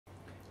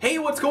Hey,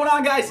 what's going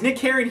on, guys? Nick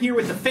Herron here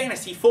with the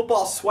Fantasy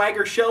Football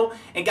Swagger Show.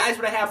 And guys,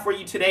 what I have for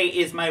you today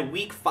is my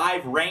Week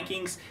 5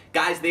 rankings.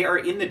 Guys, they are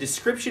in the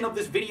description of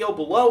this video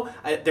below.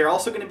 They're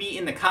also going to be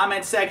in the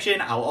comment section.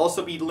 I'll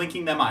also be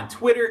linking them on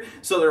Twitter.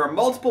 So there are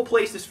multiple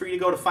places for you to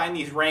go to find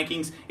these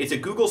rankings. It's a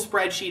Google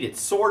spreadsheet. It's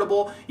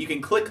sortable. You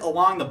can click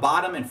along the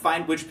bottom and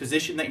find which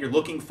position that you're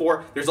looking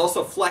for. There's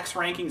also flex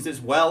rankings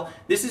as well.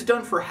 This is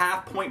done for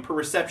half point per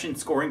reception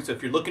scoring. So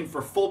if you're looking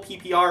for full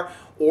PPR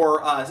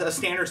or a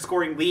standard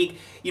scoring league,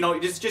 you know,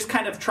 it's just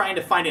kind of trying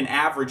to find an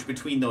average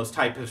between those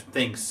type of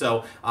things.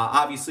 So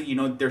obviously, you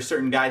know, there's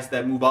certain guys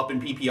that move up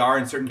in PPR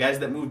and certain guys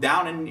that move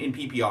down in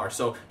PPR.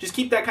 So just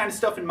keep that kind of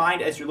stuff in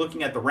mind as you're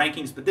looking at the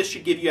rankings, but this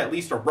should give you at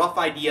least a rough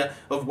idea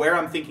of where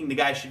I'm thinking the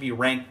guys should be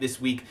ranked this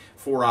week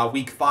for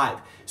Week 5.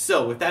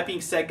 So with that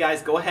being said,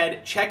 guys, go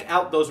ahead, check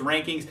out those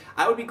rankings.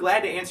 I would be glad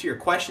to answer your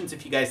questions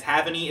if you guys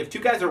have any. If two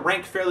guys are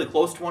ranked fairly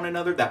close to one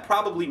another, that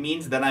probably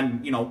means that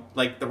I'm, you know,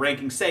 like the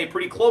rankings say,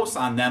 pretty close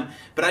on them,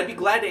 but I'd be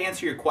glad to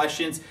answer your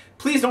questions.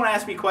 Please don't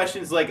ask me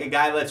questions like a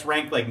guy that's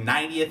ranked like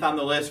 90th on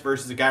the list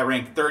versus a guy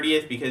ranked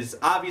 30th, because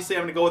obviously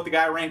I'm going to go with the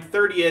guy ranked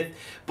 30th.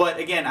 But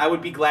again, I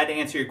would be glad to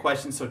answer your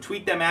questions, so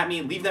tweet them at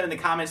me, leave them in the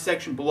comments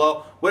section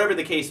below, whatever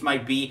the case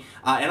might be.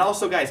 And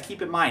also, guys,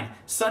 keep in mind,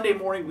 Sunday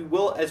morning we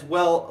will as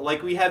well,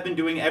 like we have been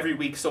doing every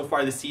week so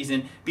far this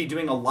season, be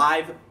doing a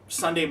live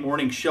Sunday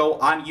morning show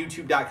on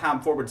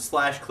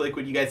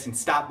youtube.com/Kliquid. You guys can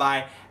stop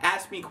by,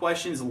 ask me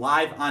questions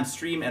live on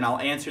stream, and I'll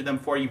answer them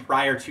for you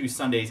prior to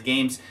Sunday's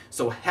games.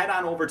 So head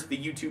on over to the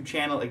YouTube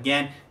channel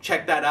again,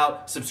 check that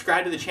out,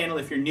 subscribe to the channel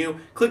if you're new,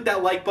 click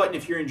that like button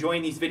if you're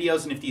enjoying these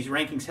videos, and if these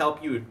rankings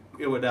help you,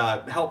 it would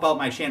help out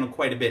my channel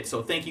quite a bit.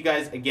 So thank you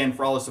guys again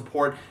for all the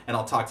support, and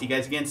I'll talk to you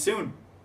guys again soon.